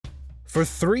For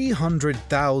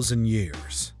 300,000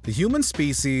 years, the human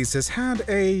species has had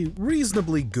a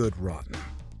reasonably good run.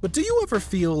 But do you ever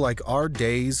feel like our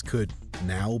days could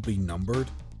now be numbered?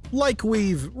 Like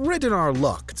we've ridden our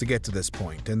luck to get to this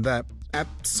point, and that at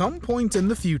some point in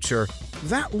the future,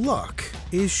 that luck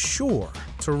is sure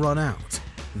to run out.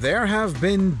 There have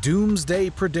been doomsday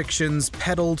predictions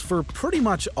peddled for pretty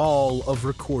much all of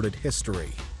recorded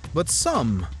history, but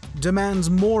some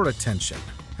demand more attention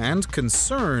and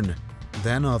concern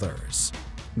than others.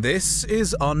 This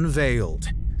is Unveiled,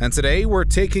 and today we're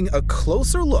taking a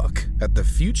closer look at the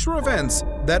future events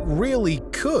that really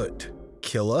could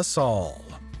kill us all.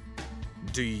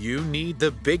 Do you need the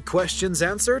big questions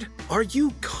answered? Are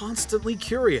you constantly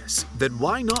curious? Then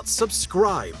why not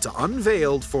subscribe to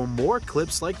Unveiled for more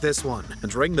clips like this one,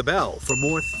 and ring the bell for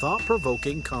more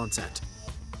thought-provoking content.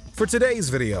 For today's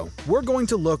video, we're going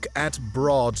to look at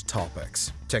broad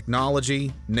topics: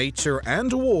 technology, nature,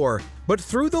 and war, but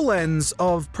through the lens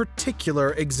of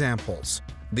particular examples.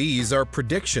 These are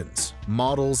predictions,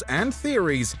 models, and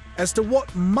theories as to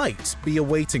what might be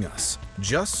awaiting us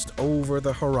just over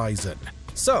the horizon.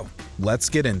 So, let's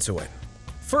get into it.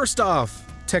 First off,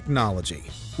 technology,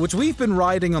 which we've been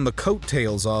riding on the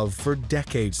coattails of for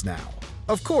decades now.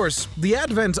 Of course, the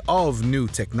advent of new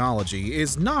technology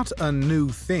is not a new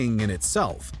thing in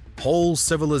itself. Whole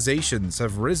civilizations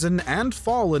have risen and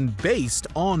fallen based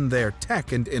on their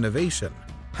tech and innovation.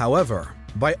 However,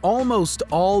 by almost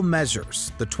all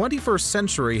measures, the 21st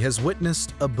century has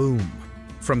witnessed a boom.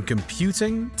 From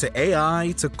computing to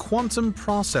AI to quantum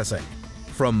processing,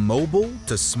 from mobile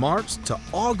to smart to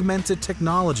augmented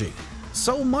technology.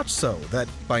 So much so that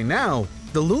by now,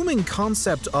 the looming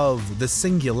concept of the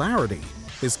singularity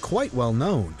is quite well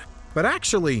known. But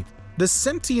actually, the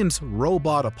sentient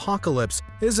robot apocalypse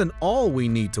isn't all we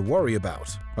need to worry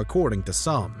about, according to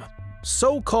some.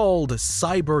 So-called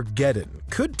Cybergeddon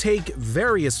could take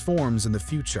various forms in the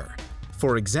future.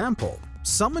 For example,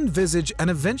 some envisage an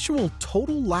eventual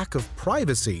total lack of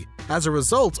privacy as a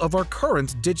result of our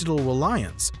current digital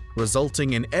reliance,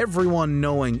 resulting in everyone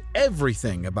knowing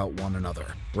everything about one another,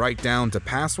 right down to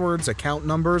passwords, account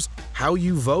numbers, how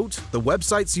you vote, the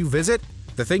websites you visit,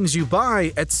 the things you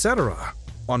buy, etc.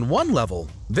 On one level,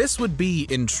 this would be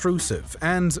intrusive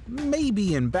and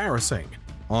maybe embarrassing.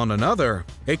 On another,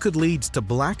 it could lead to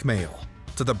blackmail,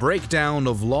 to the breakdown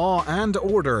of law and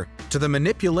order, to the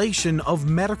manipulation of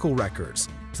medical records,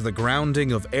 to the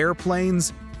grounding of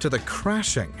airplanes, to the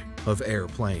crashing of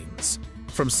airplanes.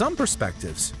 From some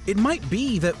perspectives, it might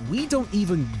be that we don't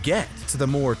even get to the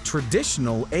more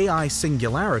traditional AI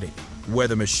singularity, where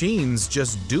the machines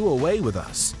just do away with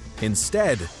us.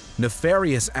 Instead,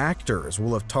 nefarious actors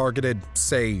will have targeted,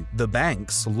 say, the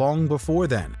banks long before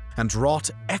then, and wrought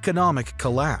economic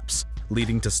collapse,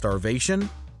 leading to starvation,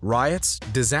 riots,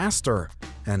 disaster,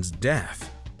 and death.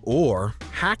 Or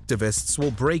hacktivists will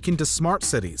break into smart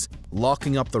cities,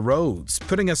 locking up the roads,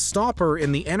 putting a stopper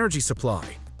in the energy supply,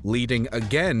 leading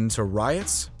again to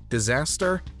riots,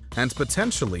 disaster, and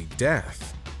potentially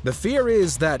death. The fear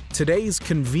is that today's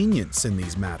convenience in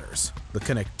these matters, the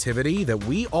connectivity that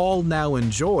we all now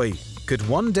enjoy, could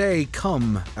one day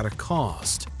come at a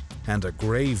cost, and a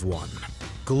grave one.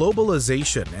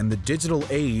 Globalization and the digital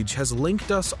age has linked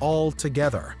us all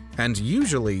together, and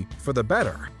usually for the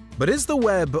better. But is the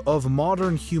web of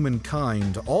modern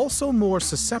humankind also more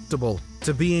susceptible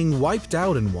to being wiped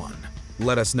out in one?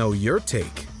 Let us know your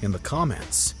take in the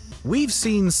comments. We've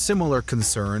seen similar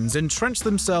concerns entrench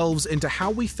themselves into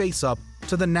how we face up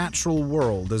to the natural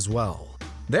world as well.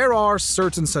 There are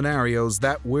certain scenarios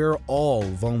that we're all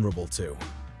vulnerable to.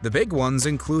 The big ones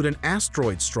include an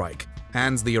asteroid strike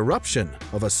and the eruption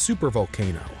of a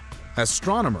supervolcano.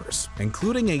 Astronomers,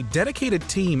 including a dedicated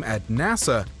team at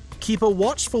NASA, keep a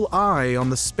watchful eye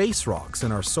on the space rocks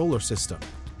in our solar system,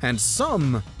 and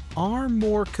some are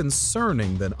more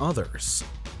concerning than others.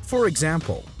 For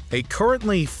example, a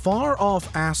currently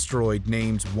far-off asteroid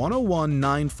named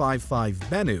 101955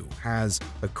 Bennu has,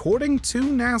 according to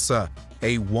NASA,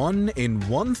 a 1 in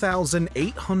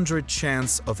 1,800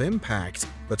 chance of impact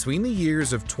between the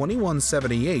years of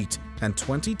 2178 and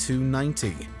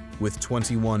 2290, with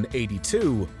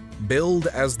 2182 billed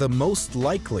as the most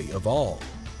likely of all.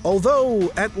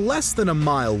 Although at less than a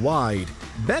mile wide,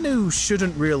 Bennu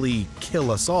shouldn't really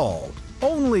kill us all,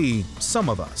 only some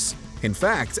of us. In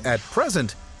fact, at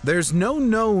present, there's no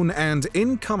known and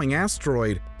incoming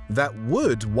asteroid that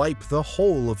would wipe the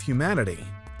whole of humanity.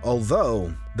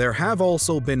 Although, there have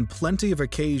also been plenty of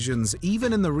occasions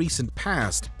even in the recent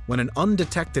past when an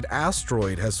undetected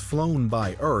asteroid has flown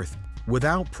by Earth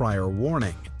without prior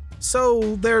warning.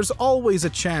 So there's always a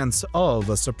chance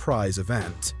of a surprise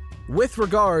event. With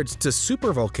regards to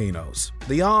supervolcanoes,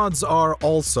 the odds are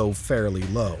also fairly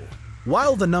low.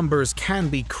 While the numbers can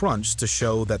be crunched to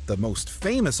show that the most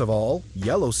famous of all,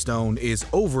 Yellowstone, is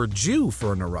overdue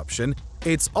for an eruption,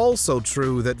 it's also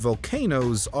true that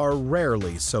volcanoes are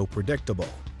rarely so predictable.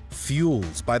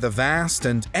 Fueled by the vast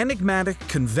and enigmatic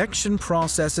convection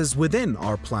processes within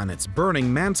our planet's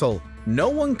burning mantle, no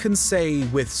one can say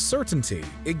with certainty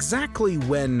exactly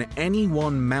when any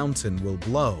one mountain will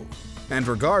blow. And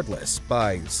regardless,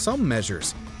 by some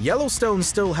measures, Yellowstone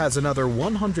still has another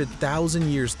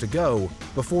 100,000 years to go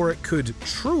before it could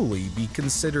truly be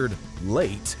considered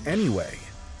late anyway.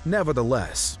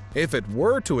 Nevertheless, if it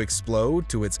were to explode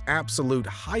to its absolute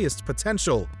highest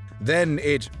potential, then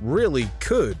it really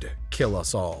could kill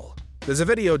us all. There's a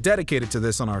video dedicated to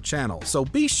this on our channel, so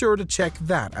be sure to check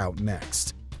that out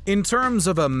next. In terms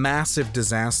of a massive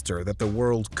disaster that the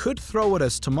world could throw at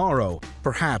us tomorrow,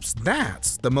 perhaps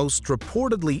that's the most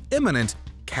reportedly imminent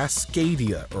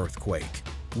Cascadia earthquake.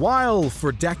 While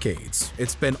for decades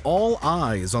it's been all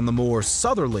eyes on the more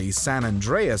southerly San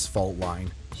Andreas fault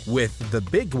line, with the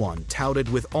big one touted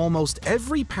with almost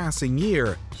every passing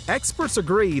year, experts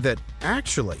agree that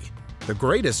actually the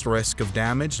greatest risk of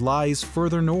damage lies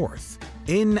further north,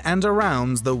 in and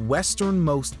around the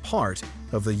westernmost part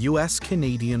of the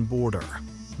US-Canadian border.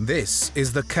 This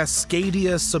is the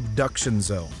Cascadia subduction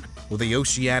zone, where the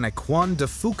oceanic Juan de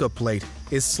Fuca plate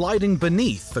is sliding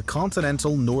beneath the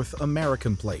continental North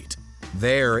American plate.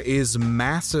 There is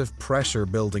massive pressure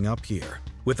building up here,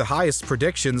 with the highest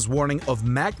predictions warning of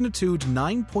magnitude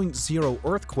 9.0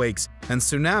 earthquakes and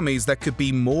tsunamis that could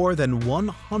be more than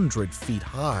 100 feet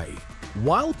high.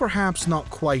 While perhaps not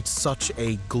quite such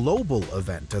a global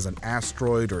event as an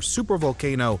asteroid or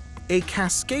supervolcano, a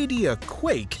Cascadia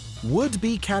quake would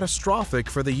be catastrophic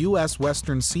for the US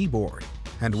western seaboard,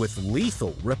 and with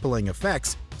lethal rippling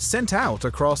effects sent out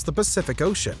across the Pacific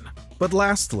Ocean. But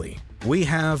lastly, we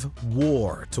have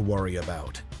war to worry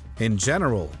about. In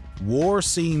general, war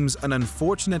seems an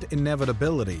unfortunate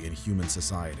inevitability in human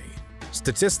society.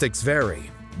 Statistics vary,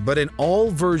 but in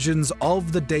all versions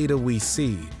of the data we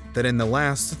see that in the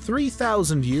last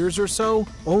 3,000 years or so,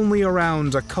 only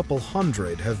around a couple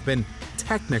hundred have been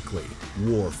technically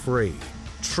war-free.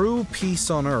 True peace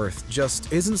on Earth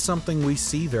just isn't something we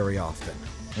see very often.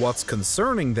 What's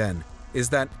concerning then is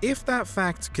that if that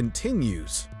fact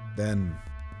continues, then,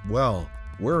 well,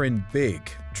 we're in big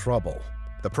trouble.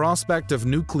 The prospect of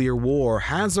nuclear war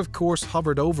has of course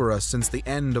hovered over us since the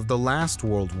end of the last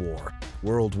World War,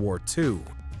 World War II.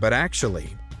 But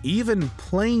actually, even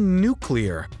plain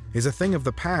nuclear is a thing of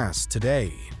the past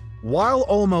today. While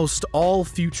almost all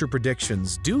future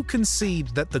predictions do concede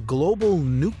that the global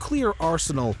nuclear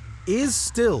arsenal is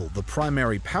still the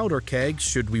primary powder keg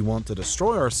should we want to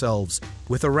destroy ourselves,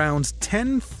 with around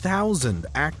 10,000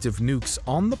 active nukes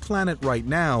on the planet right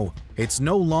now, it's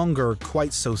no longer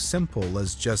quite so simple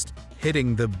as just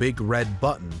hitting the big red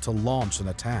button to launch an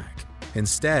attack.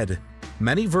 Instead,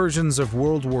 many versions of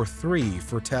World War III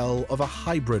foretell of a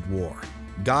hybrid war,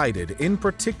 guided in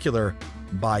particular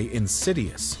by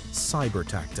insidious cyber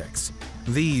tactics.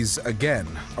 These, again,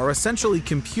 are essentially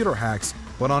computer hacks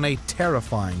but on a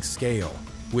terrifying scale,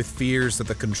 with fears that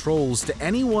the controls to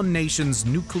any one nation's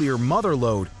nuclear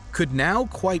motherlode could now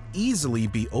quite easily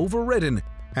be overridden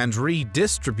and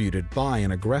redistributed by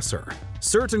an aggressor.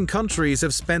 Certain countries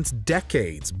have spent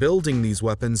decades building these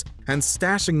weapons and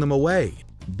stashing them away,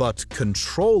 but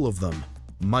control of them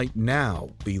might now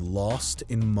be lost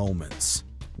in moments.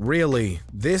 Really,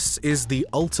 this is the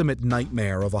ultimate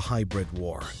nightmare of a hybrid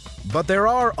war. But there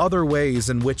are other ways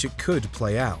in which it could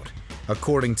play out.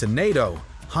 According to NATO,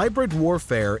 hybrid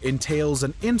warfare entails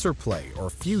an interplay or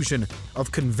fusion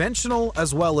of conventional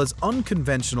as well as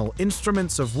unconventional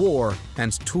instruments of war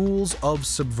and tools of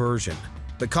subversion.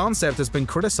 The concept has been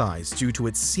criticized due to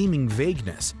its seeming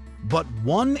vagueness, but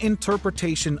one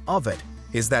interpretation of it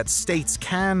is that states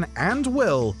can and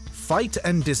will fight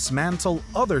and dismantle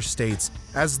other states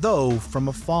as though from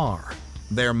afar.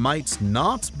 There might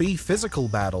not be physical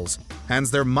battles, and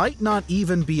there might not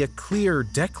even be a clear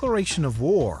declaration of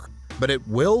war, but it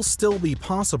will still be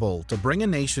possible to bring a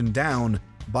nation down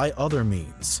by other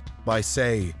means, by,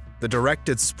 say, the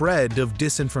directed spread of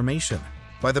disinformation,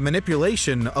 by the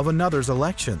manipulation of another's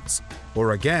elections,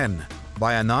 or again,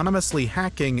 by anonymously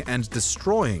hacking and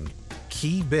destroying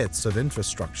key bits of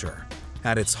infrastructure.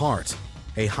 At its heart,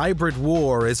 a hybrid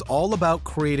war is all about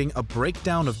creating a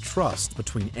breakdown of trust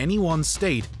between any one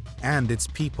state and its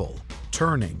people,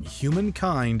 turning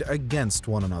humankind against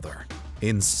one another,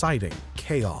 inciting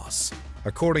chaos.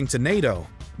 According to NATO,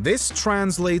 this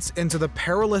translates into the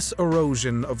perilous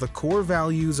erosion of the core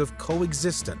values of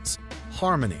coexistence,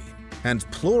 harmony, and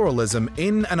pluralism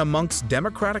in and amongst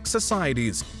democratic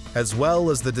societies, as well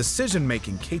as the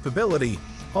decision-making capability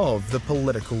of the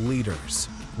political leaders.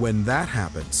 When that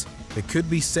happens, it could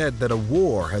be said that a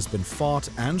war has been fought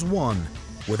and won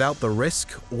without the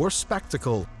risk or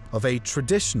spectacle of a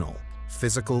traditional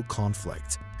physical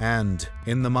conflict. And,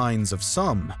 in the minds of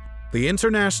some, the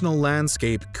international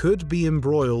landscape could be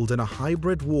embroiled in a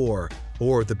hybrid war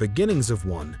or the beginnings of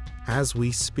one as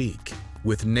we speak,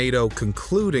 with NATO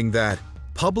concluding that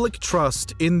public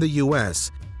trust in the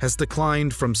US has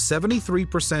declined from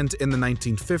 73% in the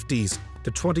 1950s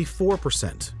to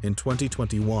 24% in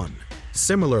 2021.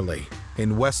 Similarly,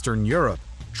 in Western Europe,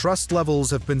 trust levels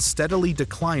have been steadily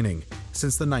declining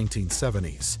since the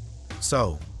 1970s.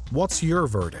 So, what's your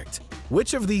verdict?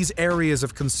 Which of these areas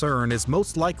of concern is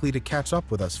most likely to catch up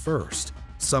with us first?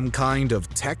 Some kind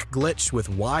of tech glitch with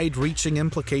wide-reaching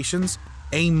implications?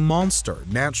 A monster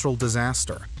natural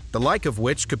disaster, the like of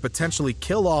which could potentially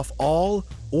kill off all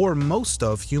or most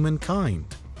of humankind?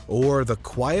 Or the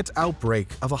quiet outbreak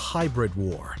of a hybrid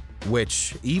war,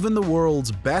 which even the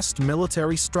world's best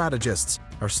military strategists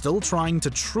are still trying to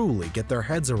truly get their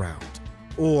heads around?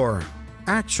 Or,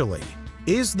 actually,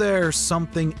 is there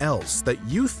something else that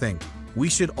you think we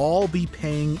should all be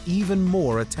paying even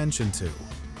more attention to?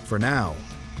 For now,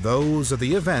 those are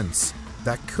the events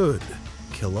that could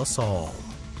kill us all.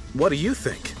 What do you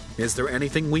think? Is there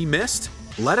anything we missed?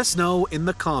 Let us know in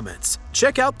the comments.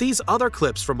 Check out these other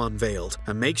clips from Unveiled,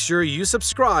 and make sure you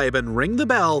subscribe and ring the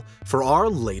bell for our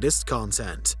latest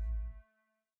content.